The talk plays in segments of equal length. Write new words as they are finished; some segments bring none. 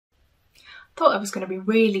thought I was going to be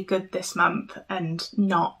really good this month and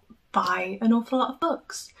not buy an awful lot of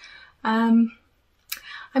books. I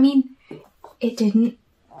mean, it didn't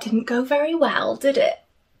go very well, did it?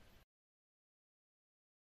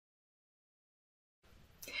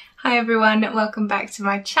 Hi everyone, welcome back to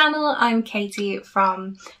my channel. I'm Katie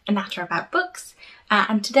from A Natter About Books,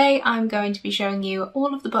 and today I'm going to be showing you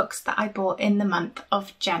all of the books that I bought in the month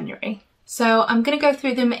of January. So I'm going to go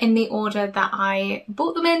through them in the order that I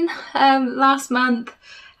bought them in last month.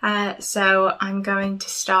 So I'm going to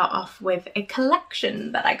start off with a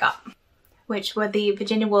collection that I got, which were the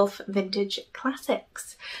Virginia Woolf Vintage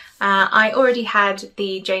Classics. I already had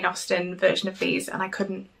the Jane Austen version of these and I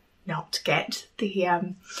couldn't not get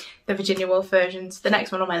the Virginia Woolf versions. The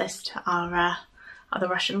next one on my list are the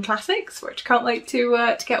Russian classics, which I can't wait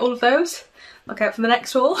to get all of those. Look out for the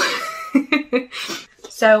next haul.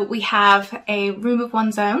 So we have A Room of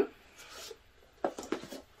One's Own,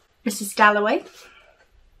 Mrs. Dalloway,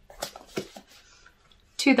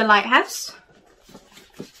 To the Lighthouse,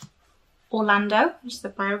 Orlando, which is the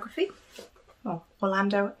biography, or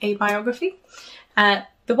Orlando, a biography,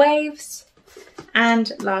 The Waves,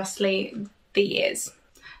 and lastly, The Years.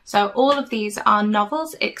 So all of these are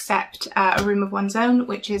novels except A Room of One's Own,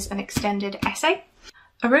 which is an extended essay.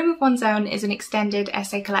 A Room of One's Own is an extended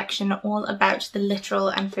essay collection all about the literal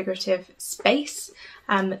and figurative space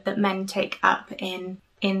that men take up in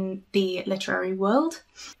the literary world.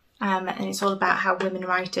 And it's all about how women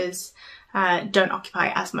writers don't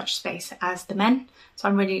occupy as much space as the men. So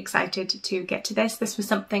I'm really excited to get to this. This was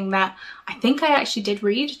something that I think I actually did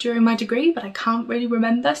read during my degree, but I can't really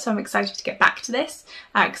remember, so I'm excited to get back to this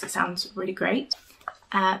because it sounds really great.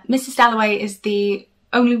 Mrs. Dalloway is the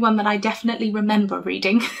only one that I definitely remember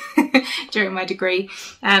reading during my degree.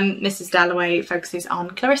 Mrs. Dalloway focuses on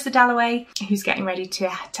Clarissa Dalloway, who's getting ready to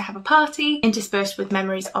have a party, interspersed with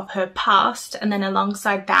memories of her past, and then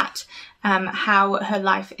alongside that how her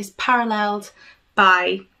life is paralleled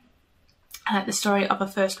by the story of a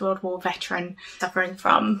First World War veteran suffering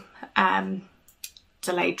from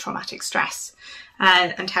delayed traumatic stress,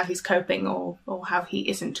 and how he's coping or how he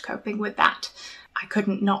isn't coping with that. I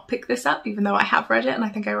couldn't not pick this up, even though I have read it and I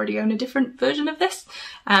think I already own a different version of this,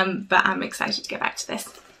 but I'm excited to get back to this.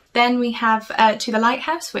 Then we have To the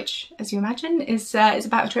Lighthouse, which, as you imagine, is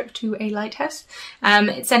about a trip to a lighthouse.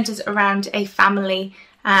 It centres around a family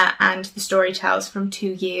and the story tells from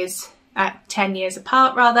 10 years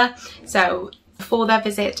apart rather, so before their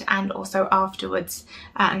visit and also afterwards,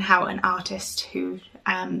 and how an artist who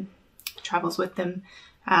travels with them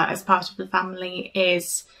as part of the family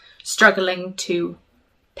is struggling to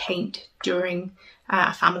paint during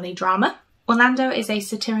a family drama. Orlando is a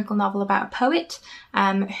satirical novel about a poet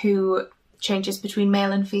who changes between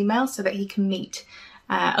male and female so that he can meet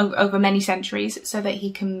over many centuries, so that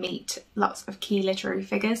he can meet lots of key literary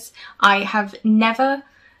figures. I have never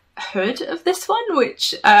heard of this one,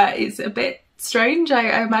 which is a bit strange.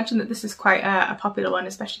 I imagine that this is quite a popular one,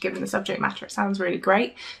 especially given the subject matter. It sounds really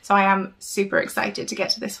great, so I am super excited to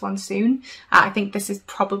get to this one soon. I think this is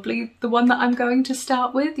probably the one that I'm going to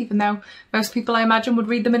start with, even though most people I imagine would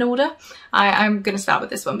read them in order. I'm going to start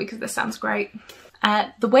with this one because this sounds great.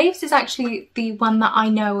 The Waves is actually the one that I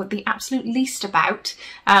know the absolute least about,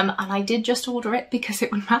 and I did just order it because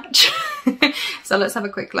it would match. So let's have a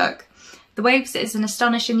quick look. The Waves is an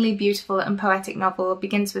astonishingly beautiful and poetic novel. It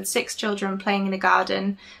begins with 6 children playing in a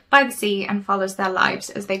garden by the sea and follows their lives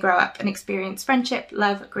as they grow up and experience friendship,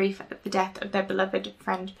 love, grief at the death of their beloved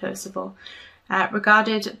friend Percival.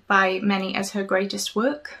 Regarded by many as her greatest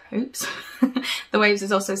work, oops, The Waves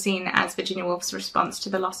is also seen as Virginia Woolf's response to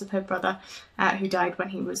the loss of her brother, who died when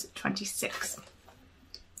he was 26.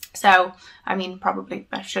 So, I mean, probably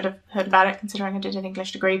I should have heard about it considering I did an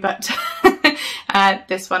English degree, but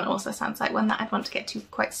this one also sounds like one that I'd want to get to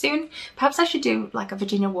quite soon. Perhaps I should do like a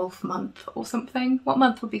Virginia Woolf month or something. What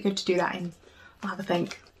month would be good to do that in? I'll have a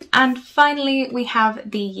think. And finally we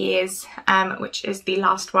have The Years, which is the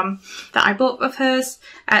last one that I bought of hers.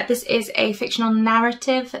 This is a fictional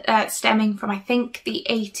narrative stemming from, I think, the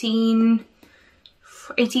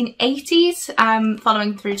 1880s,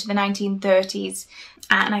 following through to the 1930s.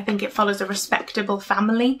 And I think it follows a respectable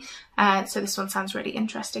family, so this one sounds really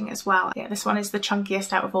interesting as well. Yeah, this one is the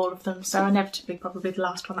chunkiest out of all of them, so inevitably probably the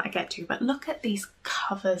last one that I get to. But look at these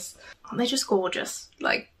covers, aren't they just gorgeous?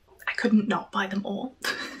 Like, I couldn't not buy them all.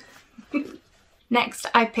 Next,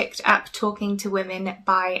 I picked up Talking to Women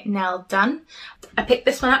by Nell Dunn. I picked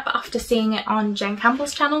this one up after seeing it on Jen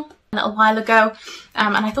Campbell's channel a little while ago,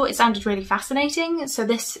 and I thought it sounded really fascinating. So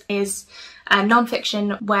this is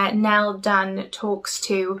non-fiction where Nell Dunn talks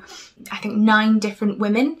to, I think, 9 different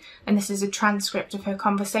women, and this is a transcript of her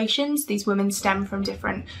conversations. These women stem from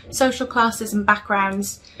different social classes and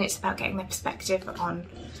backgrounds. It's about getting their perspective on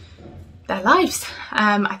their lives,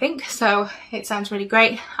 I think. So it sounds really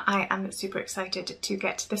great. I am super excited to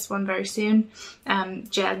get to this one very soon.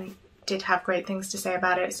 Jen did have great things to say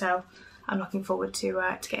about it, so I'm looking forward to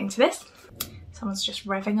getting to this. Someone's just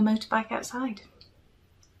revving a motorbike outside.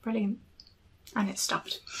 Brilliant. And it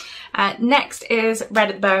stopped. Next is Red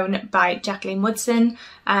at the Bone by Jacqueline Woodson.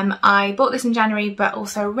 I bought this in January but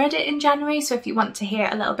also read it in January, so if you want to hear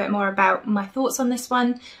a little bit more about my thoughts on this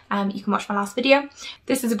one, you can watch my last video.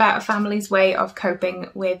 This is about a family's way of coping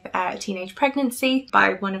with teenage pregnancy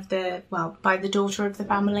by by the daughter of the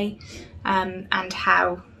family, and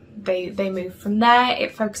how they move from there.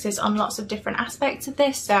 It focuses on lots of different aspects of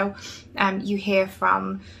this, so you hear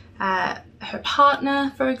from her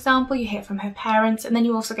partner, for example, you hear from her parents, and then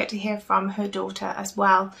you also get to hear from her daughter as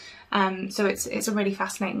well. So it's a really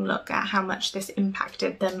fascinating look at how much this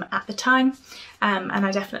impacted them at the time, and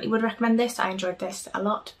I definitely would recommend this. I enjoyed this a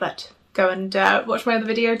lot, but go and watch my other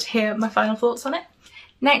video to hear my final thoughts on it.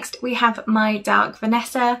 Next we have My Dark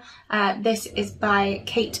Vanessa. This is by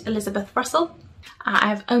Kate Elizabeth Russell.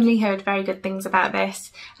 I've only heard very good things about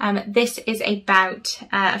this. This is about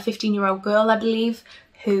a 15-year-old girl, I believe,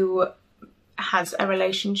 who has a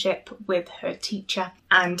relationship with her teacher,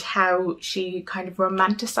 and how she kind of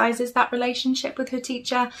romanticizes that relationship with her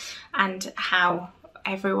teacher, and how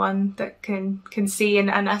everyone that can see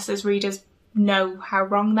and us as readers know how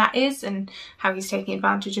wrong that is and how he's taking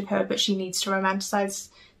advantage of her, but she needs to romanticize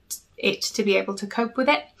it to be able to cope with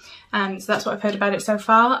it. So that's what I've heard about it so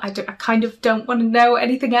far. I kind of don't want to know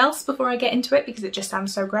anything else before I get into it because it just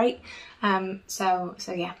sounds so great. So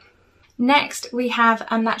yeah. Next we have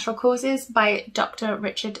Unnatural Causes by Dr.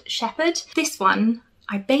 Richard Shepherd. This one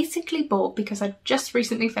I basically bought because I just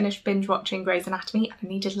recently finished binge watching Grey's Anatomy and I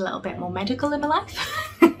needed a little bit more medical in my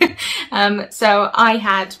life. So I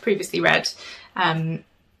had previously read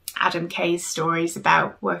Adam Kay's stories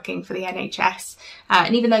about working for the NHS,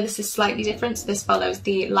 and even though this is slightly different, so this follows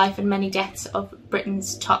the life and many deaths of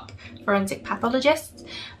Britain's top forensic pathologists,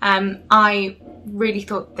 I really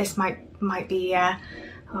thought this might be a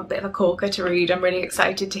bit of a corker to read. I'm really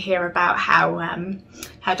excited to hear about how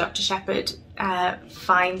Dr. Shepherd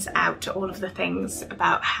finds out all of the things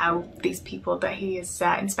about how these people that he is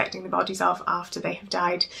inspecting the bodies of after they have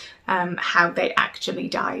died, how they actually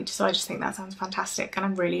died. So I just think that sounds fantastic, and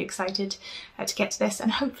I'm really excited to get to this, and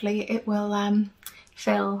hopefully it will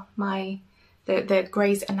fill the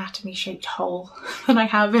Grey's Anatomy shaped hole that I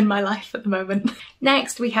have in my life at the moment.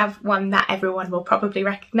 Next we have one that everyone will probably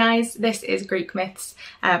recognise. This is Greek Myths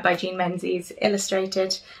by Jean Menzies,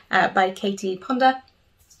 illustrated by Katie Ponder.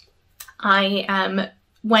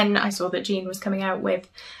 When I saw that Jean was coming out with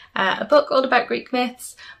a book all about Greek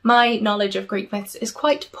myths, my knowledge of Greek myths is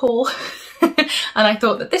quite poor, and I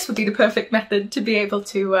thought that this would be the perfect method to be able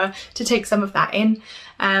to take some of that in.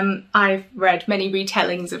 I've read many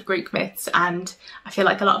retellings of Greek myths and I feel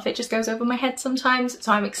like a lot of it just goes over my head sometimes,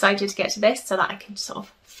 so I'm excited to get to this so that I can sort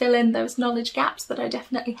of fill in those knowledge gaps that I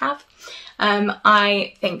definitely have.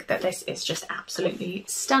 I think that this is just absolutely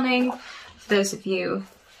stunning. For those of you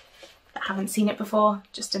that haven't seen it before,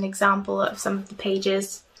 just an example of some of the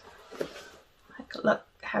pages. Look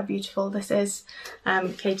how beautiful this is.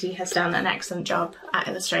 Katie has done an excellent job at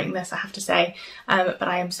illustrating this, I have to say, but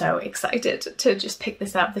I am so excited to just pick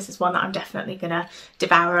this up. This is one that I'm definitely gonna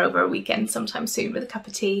devour over a weekend sometime soon with a cup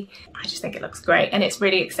of tea. I just think it looks great, and it's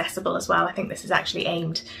really accessible as well. I think this is actually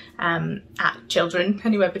aimed at children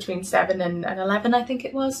anywhere between 7 and 11, I think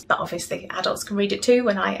it was, but obviously adults can read it too,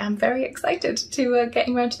 and I am very excited to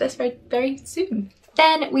getting around to this very, very soon.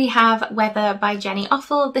 Then we have Weather by Jenny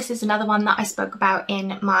Offal. This is another one that I spoke about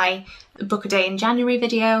in my Book a Day in January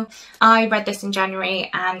video. I read this in January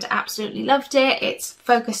and absolutely loved it. It's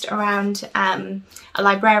focused around a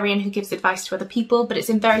librarian who gives advice to other people, but it's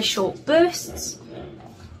in very short bursts,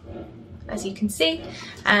 as you can see.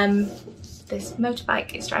 This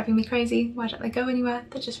motorbike is driving me crazy. Why don't they go anywhere?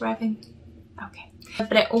 They're just revving. Okay.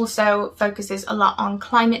 But it also focuses a lot on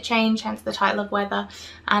climate change, hence the title of Weather,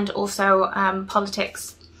 and also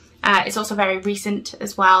politics. It's also very recent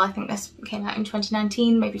as well. I think this came out in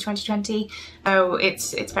 2019, maybe 2020. So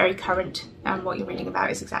it's very current, and what you're reading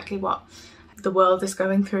about is exactly what the world is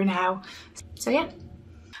going through now. So yeah.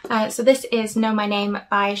 So this is Know My Name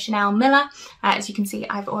by Chanel Miller. As you can see,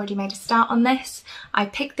 I've already made a start on this. I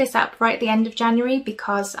picked this up right at the end of January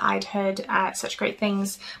because I'd heard such great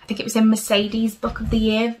things. I think it was in Mercedes Book of the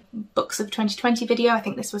Year, Books of 2020 video. I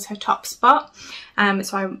think this was her top spot.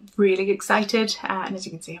 So I'm really excited. And as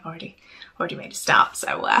you can see, I've already made a start,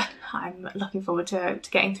 so I'm looking forward to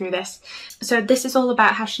getting through this. So this is all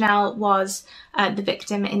about how Chanel was the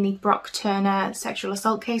victim in the Brock Turner sexual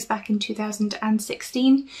assault case back in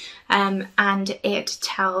 2016, and it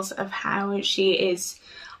tells of how she is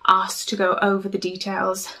asked to go over the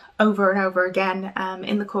details over and over again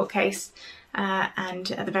in the court case. And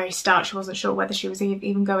at the very start she wasn't sure whether she was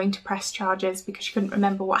even going to press charges because she couldn't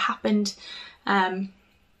remember what happened, and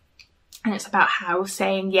it's about how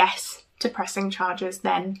saying yes to pressing charges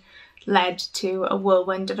then led to a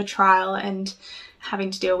whirlwind of a trial and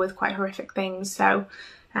having to deal with quite horrific things. So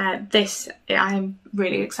this I'm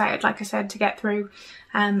really excited, like I said, to get through,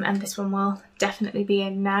 and this one will definitely be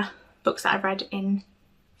in books that I've read in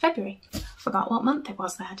February. Forgot what month it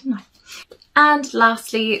was there, didn't I? And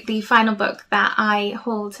lastly, the final book that I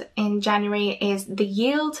hauled in January is The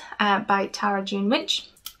Yield by Tara June Winch.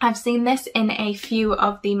 I've seen this in a few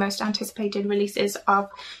of the most anticipated releases of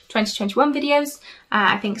 2021 videos.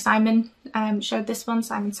 I think Simon showed this one,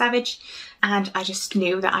 Simon Savage, and I just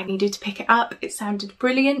knew that I needed to pick it up. It sounded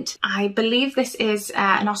brilliant. I believe this is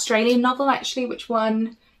an Australian novel actually, which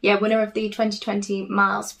won, yeah, winner of the 2020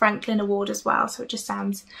 Miles Franklin Award as well, so it just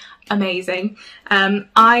sounds amazing.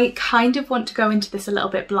 I kind of want to go into this a little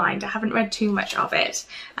bit blind. I haven't read too much of it,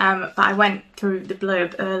 but I went through the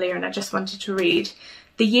blurb earlier and I just wanted to read.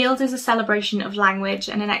 The Yield is a celebration of language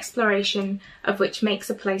and an exploration of which makes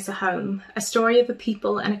a place a home, a story of a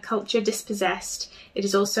people and a culture dispossessed. It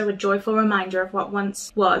is also a joyful reminder of what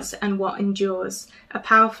once was and what endures, a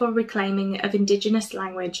powerful reclaiming of Indigenous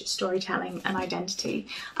language, storytelling and identity.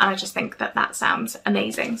 And I just think that that sounds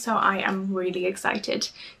amazing. So I am really excited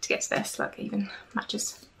to get to this. Look, even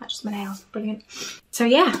matches my nails, brilliant. So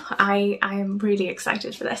yeah, I am really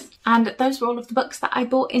excited for this. And those were all of the books that I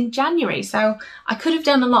bought in January. So I could have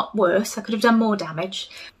done a lot worse. I could have done more damage.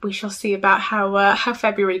 We shall see about how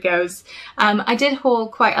February goes. I did haul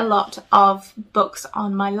quite a lot of books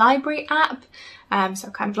on my library app. So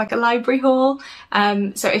kind of like a library haul.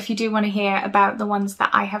 So if you do want to hear about the ones that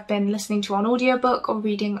I have been listening to on audiobook or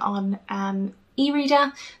reading on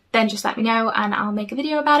e-reader, then just let me know and I'll make a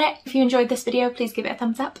video about it. If you enjoyed this video, please give it a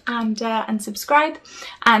thumbs up and subscribe.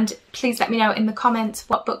 And please let me know in the comments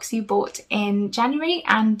what books you bought in January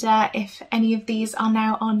and if any of these are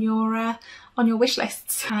now on your wish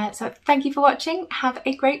lists. So thank you for watching. Have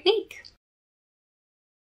a great week.